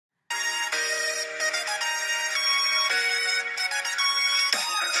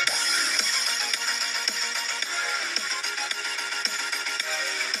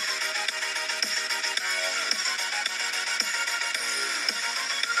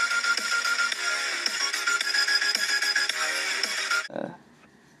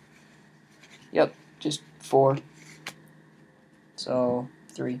just 4. So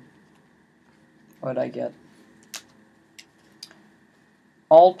 3. What'd I get?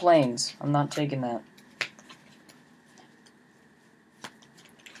 All planes. I'm not taking that.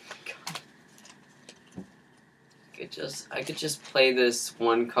 I could just play this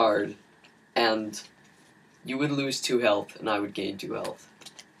one card, and you would lose 2 health, and I would gain 2 health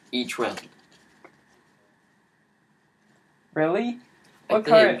each round. Really? What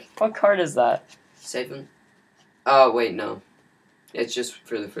card is that? 7. Oh wait, no. It's just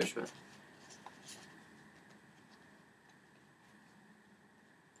for the first round.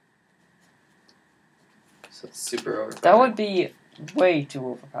 So it's super overpowered. That would be way too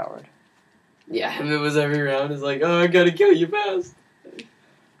overpowered. Yeah, if it was every round, it's like, oh, I gotta kill you fast.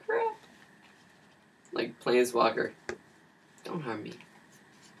 Crap. Like, Planeswalker. Don't harm me.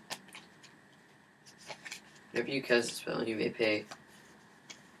 Whenever you cast a spell, you may pay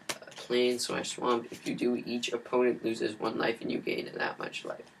a plane/swamp. If you do, each opponent loses 1 life and you gain that much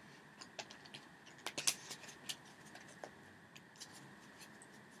life.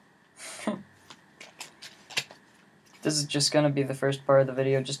 This is just gonna be the first part of the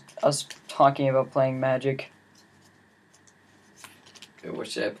video, just us talking about playing Magic. Okay, what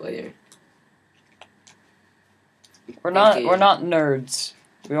should I play here? We're not nerds.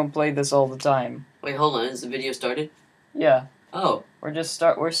 We don't play this all the time. Wait, hold on. Is the video started? Yeah. Oh. We're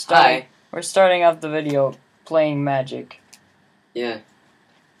starting off the video playing Magic. Yeah.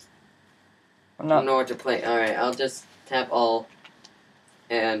 I don't know what to play. Alright, I'll just tap all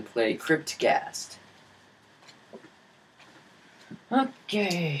and play Cryptgast.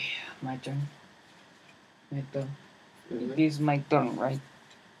 Okay, my turn. It is my turn, right?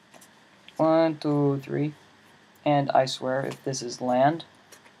 1, 2, 3. And I swear, if this is land.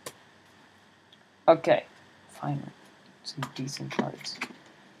 Okay, finally. Some decent cards.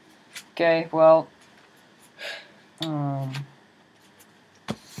 Okay, well. Let's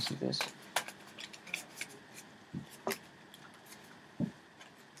see this.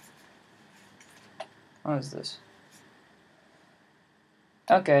 What is this?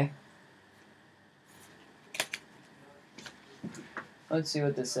 Okay. Let's see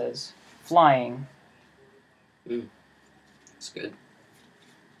what this says. Flying. That's good.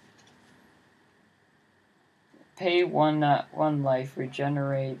 Pay 1 life.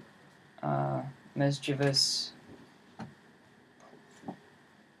 Regenerate. Mischievous.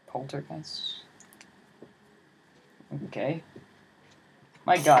 Poltergeist. Okay.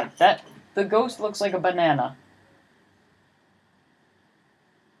 My god, the ghost looks like a banana.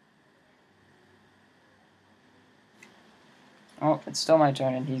 Oh, it's still my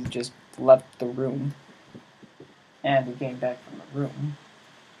turn, and he just left the room. And he came back from the room.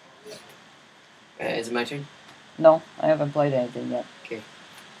 Is it my turn? No, I haven't played anything yet. Okay.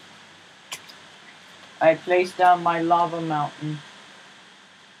 I placed down my lava mountain.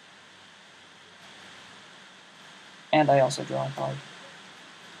 And I also draw a card.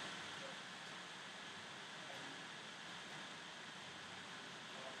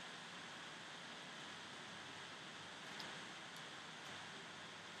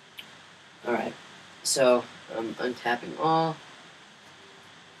 Alright, so I'm untapping all.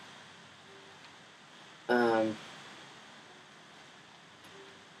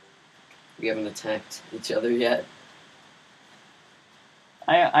 We haven't attacked each other yet.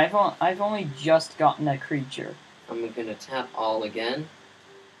 I've only just gotten a creature. I'm gonna tap all again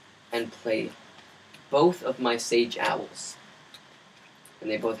and play both of my Sage Owls.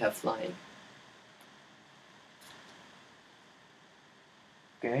 And they both have flying.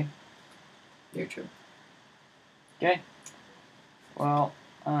 Okay. Your turn. Okay. Well,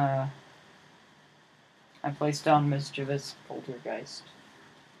 I placed down Mischievous Poltergeist.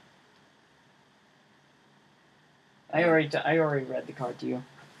 I already read the card to you.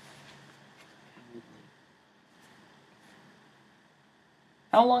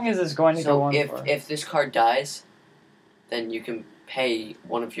 How long is this going to go on for? If this card dies, then you can pay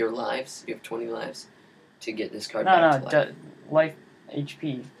 1 of your lives. You have 20 lives to get this card back to life. Life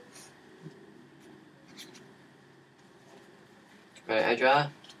HP. Alright, I draw.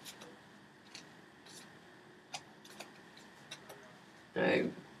 I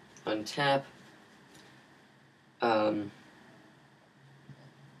untap.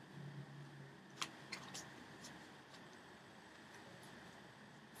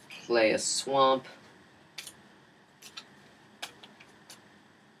 Play a swamp.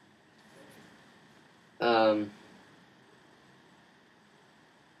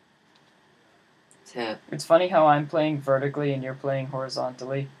 Tap. It's funny how I'm playing vertically and you're playing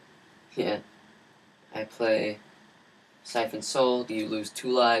horizontally. Yeah. I play Siphon sold. You lose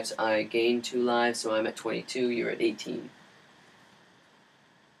 2 lives. I gain 2 lives, so I'm at 22. You're at 18.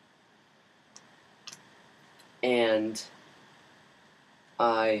 And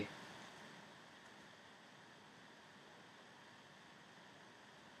I...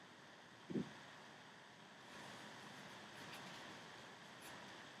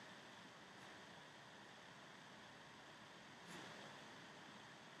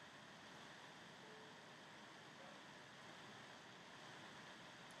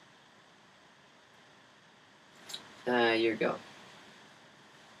 here you go.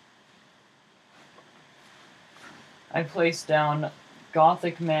 I place down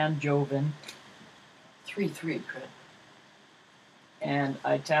Gothic Man Joven. 3/3, crap. And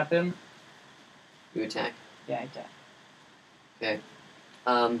I tap him. You attack. Yeah, I tap. Okay.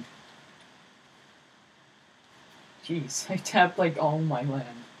 Jeez, I tapped like all my land.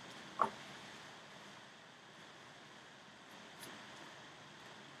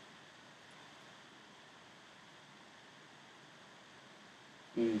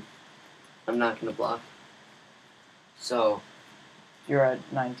 I'm not gonna block. So. You're at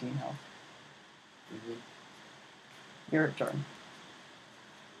 19 health. Mm-hmm. Your turn.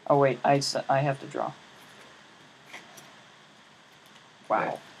 Oh wait, I have to draw. Wow.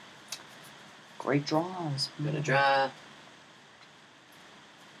 Right. Great draws. I'm gonna draw.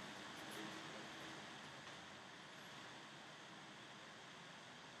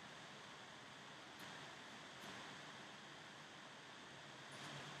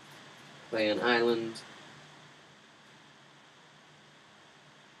 Play an island.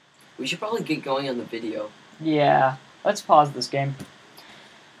 We should probably get going on the video. Yeah. Let's pause this game.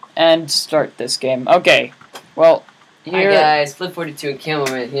 And start this game. Okay. Well, here... Hi guys, flipp42 and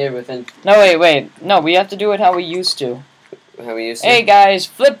camoman here with an... No, wait. No, we have to do it how we used to. How we used to? Hey guys,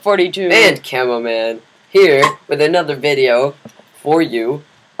 flipp42 and camoman here with another video for you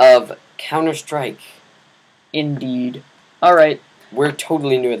of Counter-Strike. Indeed. Alright. We're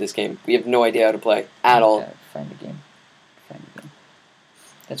totally new at this game. We have no idea how to play at all. Find a game.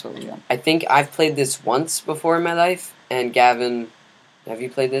 That's what we want. I think I've played this once before in my life, and Gavin, have you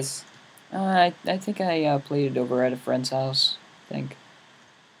played this? I think I played it over at a friend's house, I think.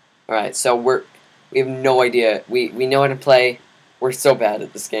 Alright, so we have no idea. We know how to play. We're so bad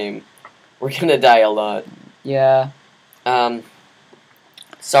at this game. We're gonna die a lot. Yeah.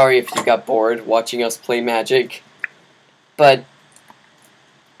 Sorry if you got bored watching us play Magic, but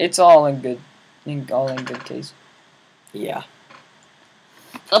it's all in good case. Yeah.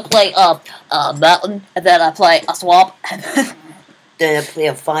 I play a mountain, and then I play a swamp, Then I play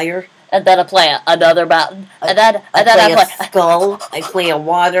a fire. and then I play another mountain, and then I I play play a skull. I play a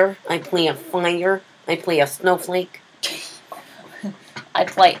water. I play a fire. I play a snowflake. I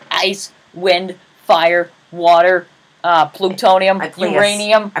play ice, wind, fire, water, plutonium, I play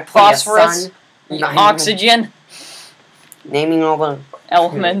uranium, I play phosphorus, a sun. oxygen, Naming all the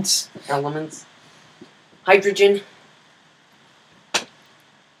Elements. elements. Hydrogen.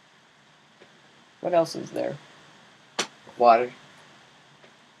 What else is there? Water.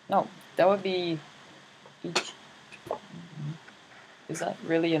 No, that would be each. Is that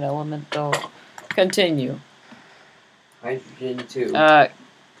really an element though? Continue. Hydrogen too.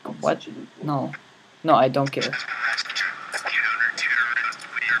 What? No. No, I don't care.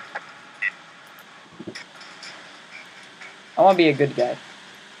 I want to be a good guy.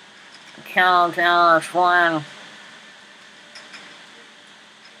 counter swing.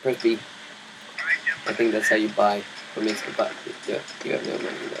 Press B. I think that's how you buy. Or makes the buy. Yeah, you have no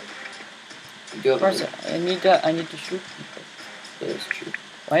money left. You do have money. First, I need to shoot people. Yeah, that's true.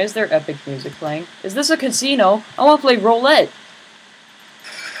 Why is there epic music playing? Is this a casino? I want to play roulette.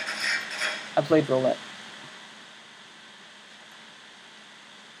 I played roulette.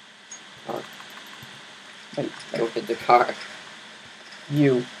 Oh. Wait. Go hit the car.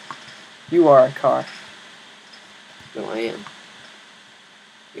 You are a car. No, I am.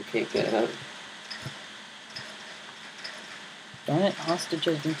 You can't get out. Darn it, hostage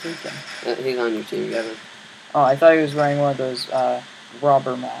has been taken. He's on your team, Gavin. Oh, I thought he was wearing one of those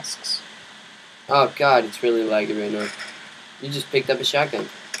robber masks. Oh god, it's really laggy right now. You just picked up a shotgun.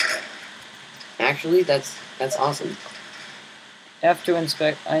 Actually, that's awesome. F to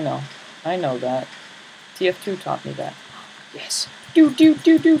inspect. I know that. TF2 taught me that. Yes. Do. Okay,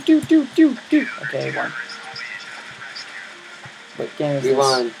 I won. What game is We this?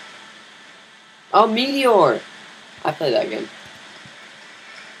 won. Oh, Meteor! I play that game.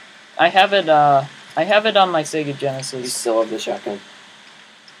 I have it on my Sega You Genesis. still have the shotgun.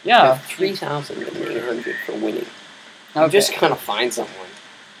 Yeah. 3,800 for winning. You Okay. just gotta find someone.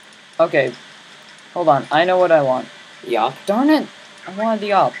 Okay. Hold on. I know what I want. Yeah. Darn it! I wanted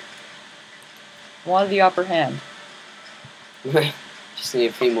the up. I wanted the upper hand. Just need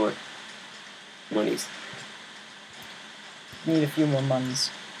a few more monies. Need a few more monies.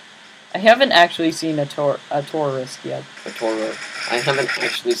 I haven't actually seen a tourist yet. A Toro. I haven't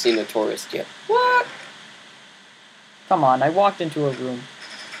actually seen a tourist yet. What? Come on, I walked into a room.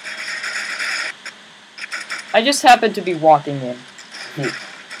 I just happened to be walking in.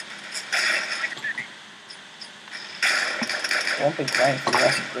 I won't be playing for the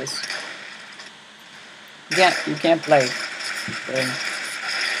rest of this. You can't play.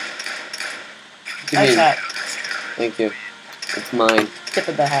 Nice hat. Thank you. It's mine. Tip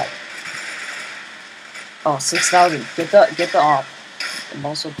of the hat. Oh, 6,000. Get the op. I'm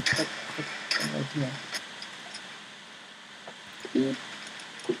also put right here.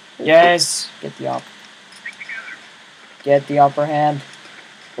 Yes. Get the op. Get the upper hand.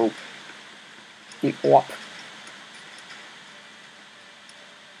 Oh. The op.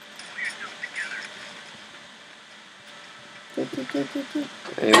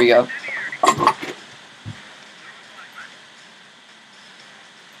 Here we go.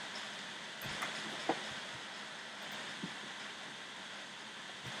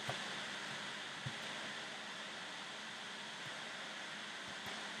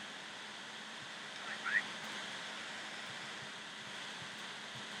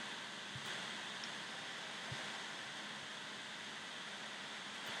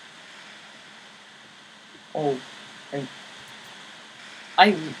 Oh,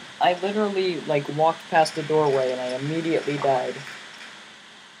 I literally like walked past the doorway and I immediately died.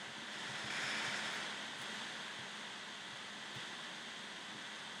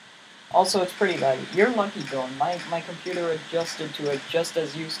 Also, it's pretty laggy. You're lucky, Dylan. My computer adjusted to it just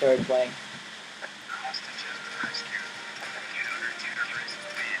as you started playing.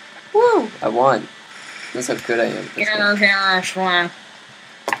 Woo! I won. That's how good I am at this game.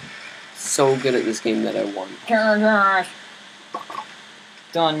 So good at this game that I won.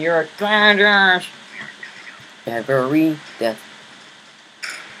 Dylan, you're a Every death.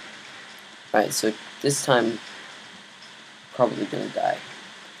 Alright, so this time, probably gonna die.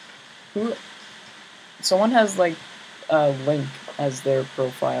 Someone has like a Link as their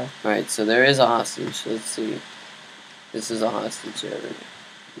profile. Alright, so there is a hostage. Let's see. This is a hostage area.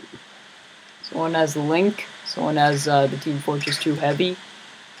 Someone has Link. Someone has the Team Fortress 2 Heavy.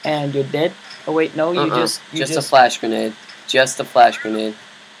 And you're dead. Oh wait, no, you just a flash grenade. Just a flash grenade.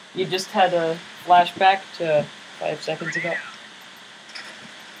 You just had a flashback to 5 seconds ago.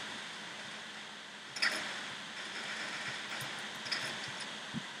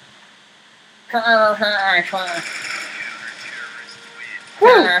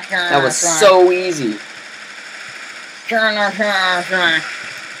 That was so easy. How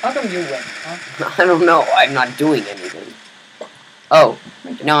come you win, huh? I don't know. I'm not doing anything. Oh,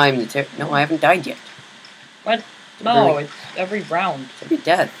 no, no, I haven't died yet. What? No, it's every round. It's every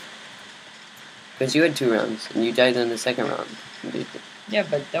death. Because you had 2 rounds, and you died in the second round. Yeah,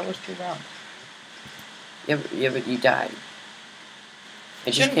 but that was 2 rounds. Yeah, but you died.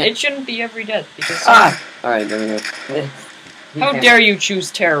 It shouldn't be every death, because... Alright, there we go. How dare you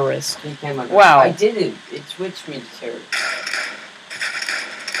choose terrorist? Wow. I didn't. It switched me to terrorist.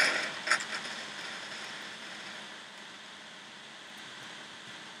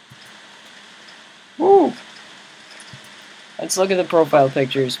 Woo! Let's look at the profile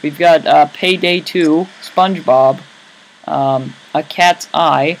pictures. We've got Payday 2, SpongeBob, a cat's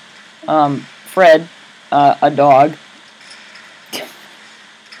eye, Fred, a dog.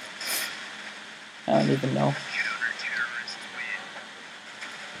 I don't even know.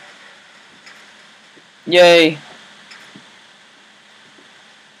 Yay!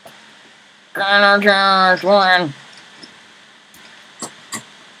 One.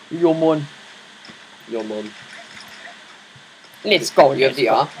 Yo, man. Yo, mom. Let's go. You have the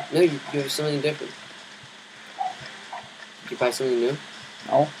off? No, you have something different. Did you buy something new?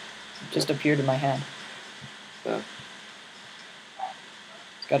 No. It just appeared in my hand. Oh.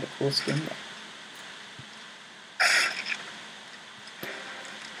 It's got a cool skin though.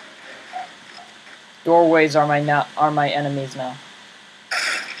 Doorways are my enemies now.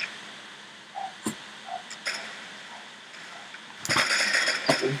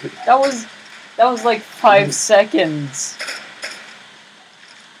 That was like 5 seconds.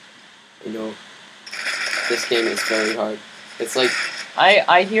 You know, this game is very hard. It's like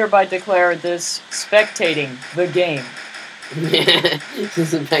I hereby declare this spectating the game. This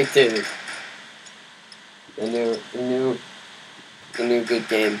is spectating. The new good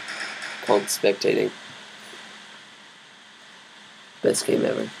game called spectating. Best game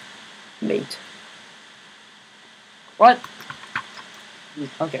ever, mate. What?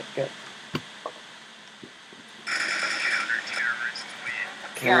 Okay, good.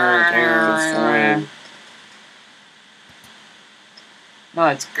 No,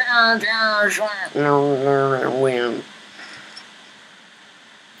 it's Win.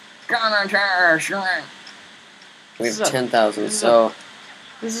 We have 10,000, so...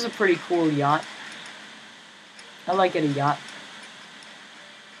 This is a pretty cool yacht. I like it a yacht.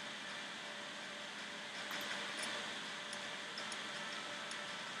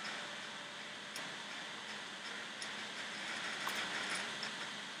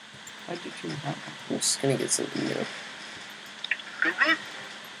 Why'd you choose that one? I'm just gonna get something new.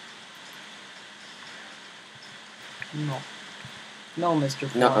 No. No, Mr.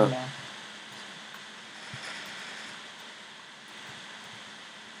 Foreign Nuh-uh. Man.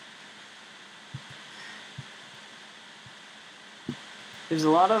 There's a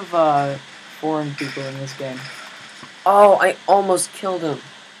lot of foreign people in this game. Oh, I almost killed him.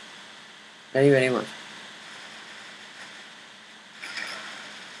 Ready, watch.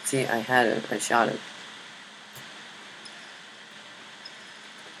 See, I had it. I shot him.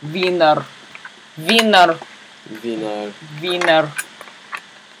 Wiener. Wiener. Wiener. Wiener.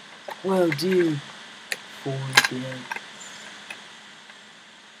 Well, dude. 4 bits.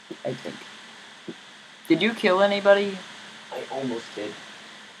 I think. Did you kill anybody? I almost did.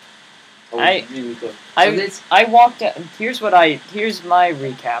 Really close. I walked out. Here's my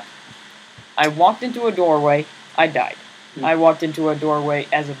recap. I walked into a doorway. I died. I walked into a doorway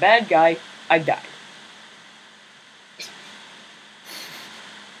as a bad guy. I died.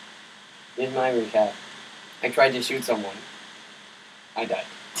 Here's my recap. I tried to shoot someone. I died.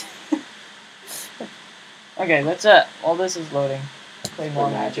 Okay, that's it. All this is loading. Play more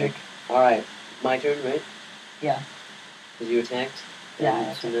magic. Alright, my turn, right? Yeah. Because you attacked?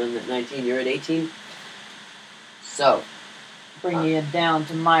 Yeah. So then at 19, you're at 18. So. Bringing it down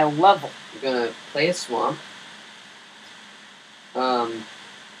to my level. You're gonna play a swamp.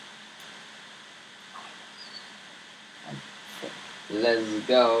 Let's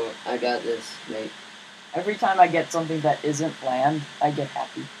go. I got this, mate. Every time I get something that isn't land, I get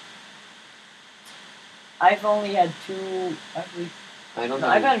happy. I've only had two.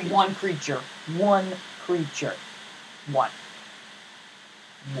 I've had one creature. One creature. One.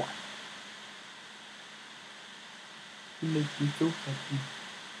 You make me so happy.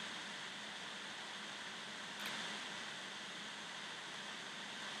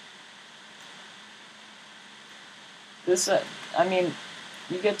 This, I mean,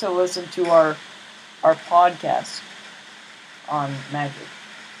 you get to listen to our podcast on magic.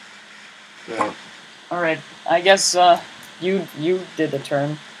 Yeah. All right, I guess you did the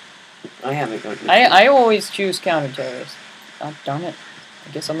turn. I haven't gone. I always choose counter-terrorist. Oh, darn it!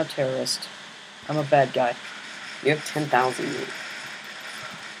 I guess I'm a terrorist. I'm a bad guy. You have 10,000.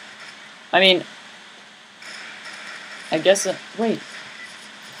 I mean, I guess. Wait.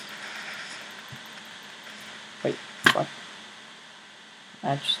 What?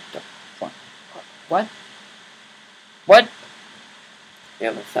 Match the what? What? You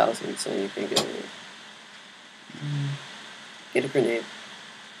have 1,000, so you can get it. Get a grenade.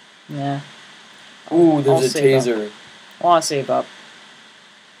 Yeah. Ooh, there's a taser. I want to save up.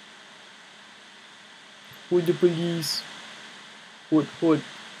 With the police. Hood.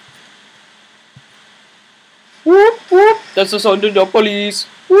 Whoop, whoop. That's the sound of the police.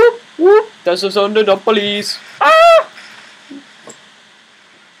 Whoop, whoop. That's the sound of the police. Ah!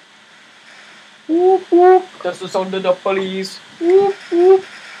 Whoop, whoop. That's the sound of the police. Whoop, whoop.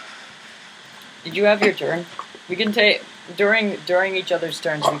 Did you have your turn? We can take during each other's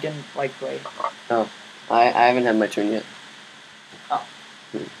turns. We can like play. Oh, I haven't had my turn yet. Oh.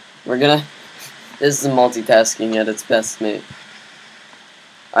 We're gonna. This is multitasking at its best, mate.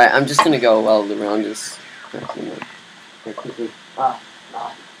 Alright, I'm just gonna go while the round is. Here, quickly.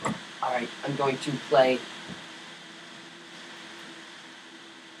 Alright, I'm going to play.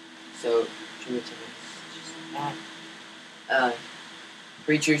 So, two attacks. Just that.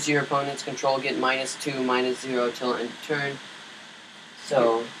 Creatures your opponents control get -2, -0 till end of turn.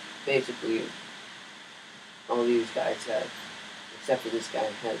 So, basically, all these guys have, except for this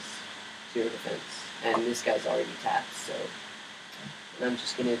guy, has 0 defense. And this guy's already tapped, so. And I'm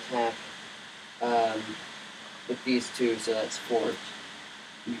just gonna attack with these two, so that's 4.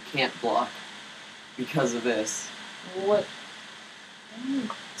 You can't block because of this. What?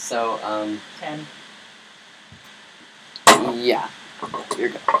 So, 10. Yeah. You're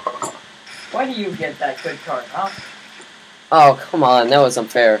good. Why do you get that good card, huh? Oh, come on. That was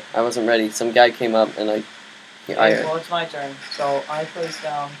unfair. I wasn't ready. Some guy came up and I... Well, it's my turn. So I place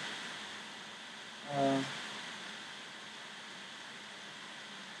down...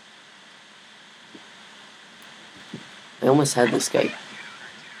 I almost had this guy.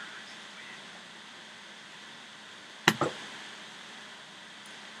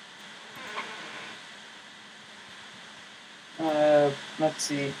 Let's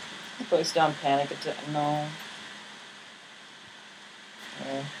see. Place down panic attack. No.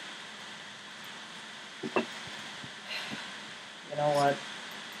 You know what?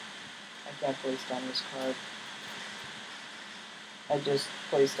 I can't place down this card. I just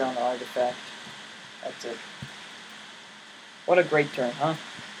placed down the artifact. That's it. What a great turn, huh?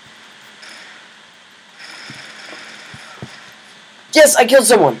 Yes, I killed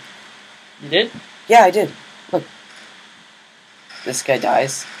someone! You did? Yeah, I did. Look. This guy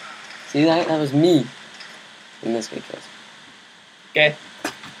dies. See that? That was me. And this guy kills. Okay.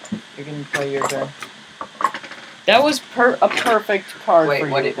 You can play your turn. That was a perfect card for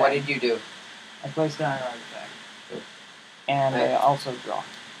you. Wait, what did you do? I placed down an artifact. And I also draw.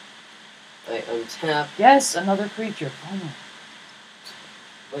 I untap. Yes, another creature. Finally.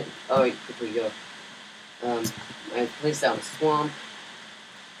 Wait, oh wait, before you go. I place down a swamp.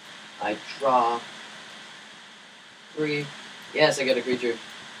 I draw 3. Yes, I got a creature.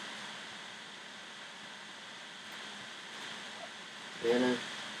 Mana.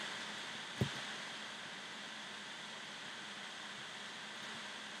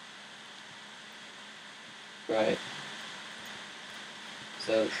 Right.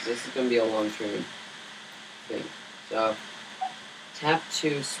 So this is gonna be a long turn thing. So tap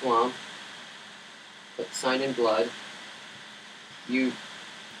 2 swamp. Put sign in blood. You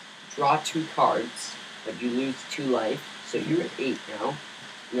draw 2 cards, but you lose 2 life, so you're at 8 now.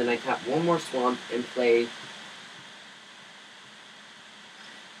 And then I tap 1 more swamp and play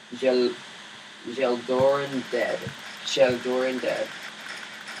Sheldoran Dead. Sheldoran Dead.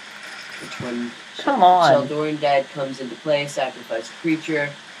 Which one? Come on. Sheldoran Dead comes into play, sacrifice a creature.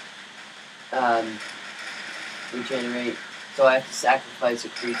 Regenerate. So I have to sacrifice a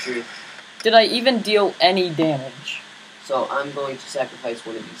creature. Did I even deal any damage? So I'm going to sacrifice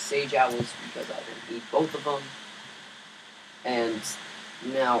one of these Sage Owls because I will need both of them. And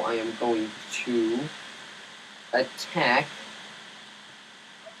now I am going to attack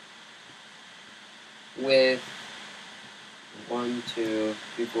with 1, 2,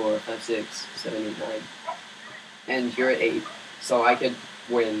 3, 4, 5, 6, 7, 8, 9. And you're at 8. So I could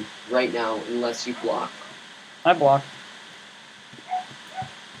win right now unless you block. I block.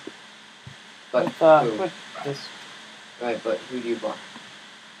 But with this. Right, but who do you block?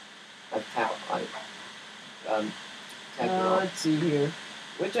 I tap. Let's see here.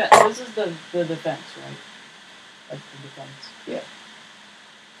 Which this is the defense, right? That's the defense. Yeah.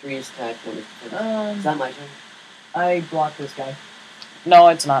 3 is attack, 1 is defense. Is that my turn? I block this guy. No,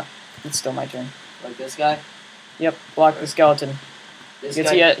 it's not. It's still my turn. Like this guy? Yep, block the skeleton. This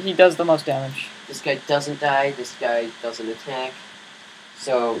because guy, he does the most damage. This guy doesn't die, this guy doesn't attack.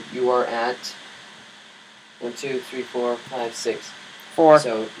 So you are at 1, 2, 3, 4, 5, 6. 4.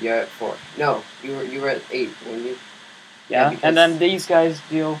 So you're at 4. No, you were at 8, weren't you? Yeah, and then these guys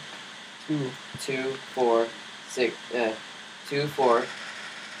deal 2. 2, 4, 6, 2, 4,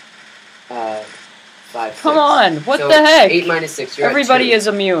 5, 6. Come on, what so the heck? 8 minus 6, you're Everybody at 2. is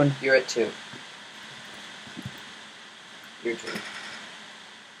immune. You're at 2. Your turn.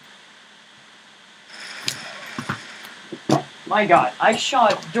 My god, I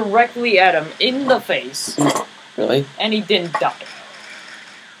shot directly at him in the face. Really? And he didn't die.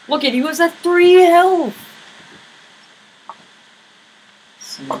 Look at, he was at 3 health.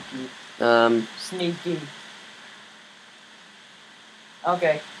 Sneaky. Sneaky.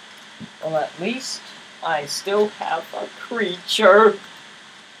 Okay. Well, at least I still have a creature.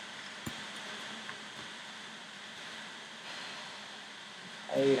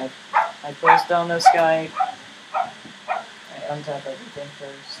 I place down this guy. I untap everything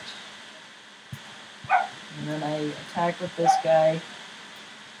first. And then I attack with this guy.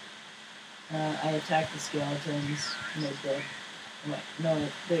 I attack the skeletons. And they're dead. Wait, no,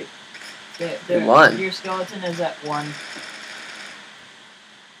 they're 1. Your skeleton is at 1.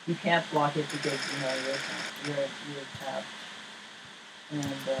 You can't block it because, you know, you're tapped. And,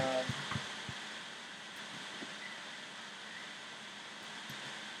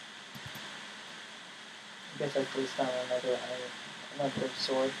 I guess I placed down another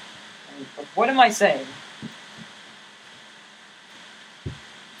sword. What am I saying?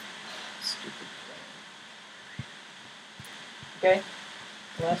 Stupid thing. Okay,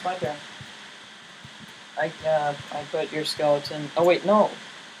 well, that's my turn. I put your skeleton. Oh wait, no.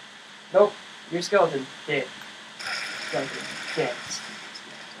 Nope, your skeleton dead. Skeleton dead.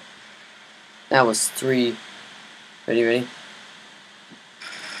 That was 3. Ready?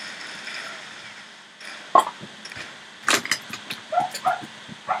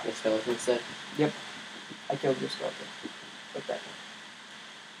 set. Yep. I killed your sculptor. Put that in.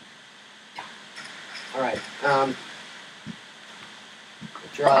 Alright,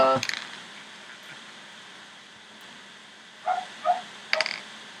 draw.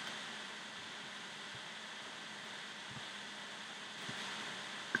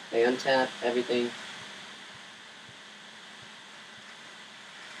 They untap everything.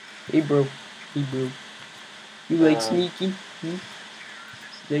 Hey, bro. Hey, bro. You like sneaky?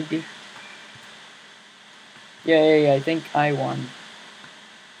 Sneaky? Yeah, I think I won.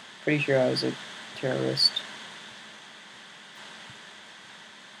 Pretty sure I was a terrorist.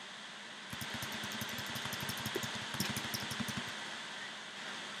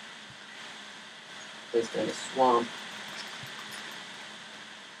 Place down a swamp.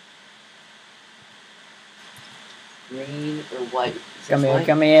 Green or white? Come here,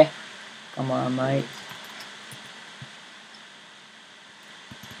 come here. Come on, mate.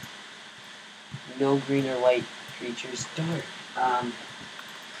 No green or white creatures. Dark.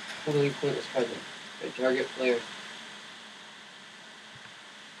 Totally pointless card then. A target player.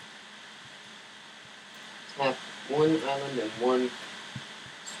 Tap one island and one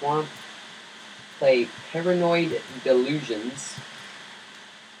swamp. Play Paranoid Delusions.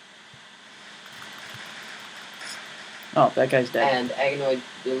 Oh, that guy's dead. And Aganoid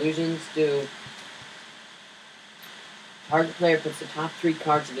Delusions do. Target player puts the top 3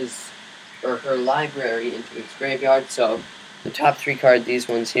 cards of his or her library into his graveyard. So the top 3 cards, these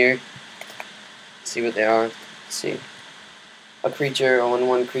ones here. Let's see what they are. Let's see. A creature, a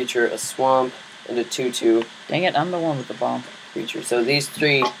 1/1 creature, a swamp, and a 2/2 Dang it, I'm the one with the bomb. creature. So these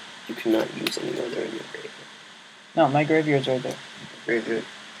 3 you cannot use anymore. They're in your graveyard. No, my graveyard's right there. Graveyard.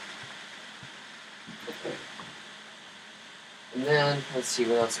 Okay. And then let's see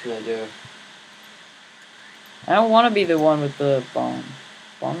what else can I do. I don't want to be the one with the bomb.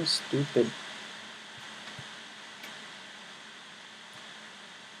 Bomb's stupid.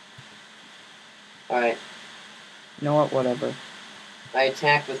 Alright. You know what? Whatever. I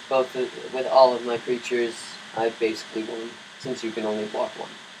attack with with all of my creatures. I basically won, since you can only block 1.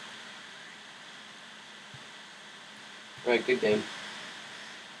 Alright, good game.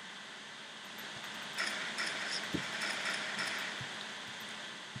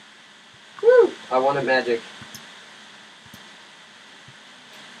 Woo! I won at Magic.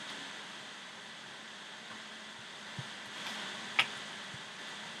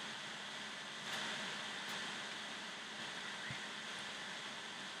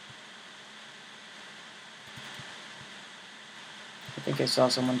 I think I saw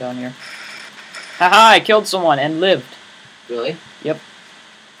someone down here. Haha, I killed someone and lived. Really? Yep.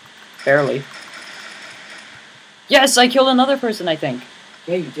 Barely. Yes, I killed another person, I think.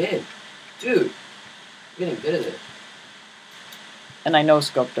 Yeah, you did. Dude, you're getting good at it. And I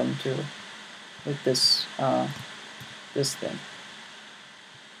no-scoped them, too. With this, this thing.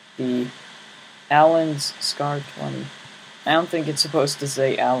 The Allen's Scar 20. I don't think it's supposed to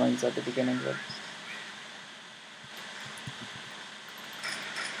say Allen's at the beginning of it.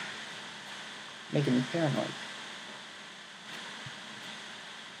 Making me paranoid.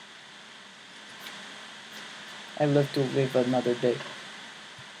 I live to live another day.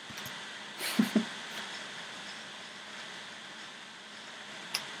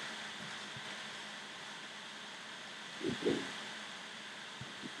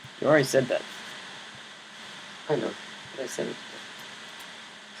 You already said that. I know. I said it.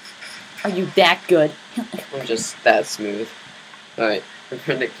 Are you that good? I'm just that smooth. Alright, my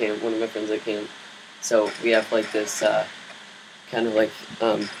friend at camp, one of my friends at camp. So we have like this kind of like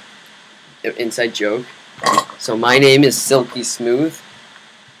inside joke. So my name is Silky Smooth,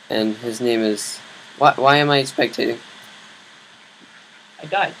 and his name is. Why am I spectating? I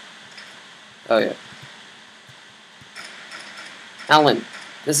died. Oh yeah. Alan,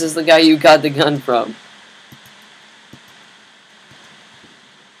 this is the guy you got the gun from.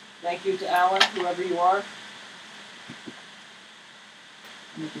 Thank you to Alan, whoever you are.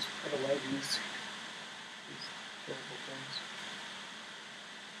 Let me just put away these terrible things.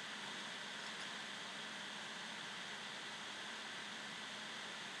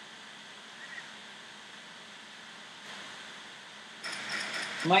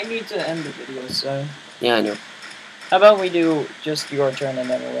 Might need to end the video, so. Yeah, I know. How about we do just your turn and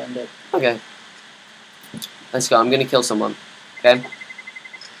then we'll end it? Okay. Let's go. I'm gonna kill someone. Okay?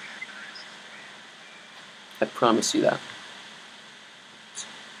 I promise you that.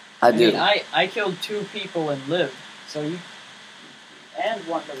 I do. mean, I killed 2 people and lived, so you. And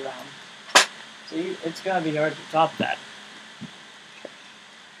won the round. So it's gonna be hard to top that.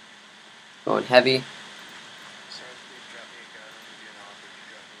 Going heavy.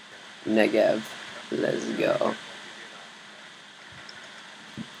 Negev. Let's go.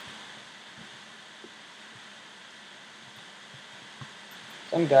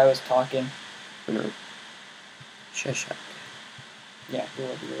 Some guy was talking. Oh, no. Shush up. Yeah, you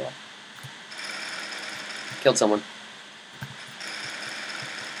will. Killed someone.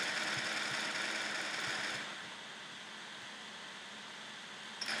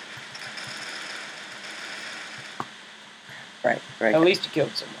 Right. At least you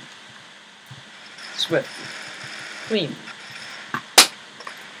killed someone. Swift. Clean.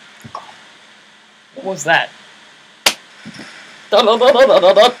 What was that?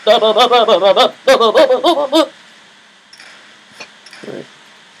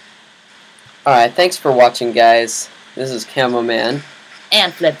 Alright, thanks for watching, guys. This is Camoman.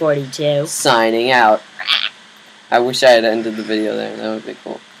 And flipp42. Signing out. I wish I had ended the video there. That would be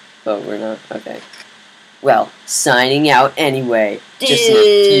cool. But we're not. Okay. Well, signing out anyway. Just in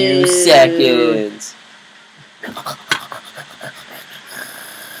a few seconds.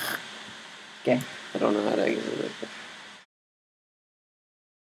 Okay. I don't know how to exit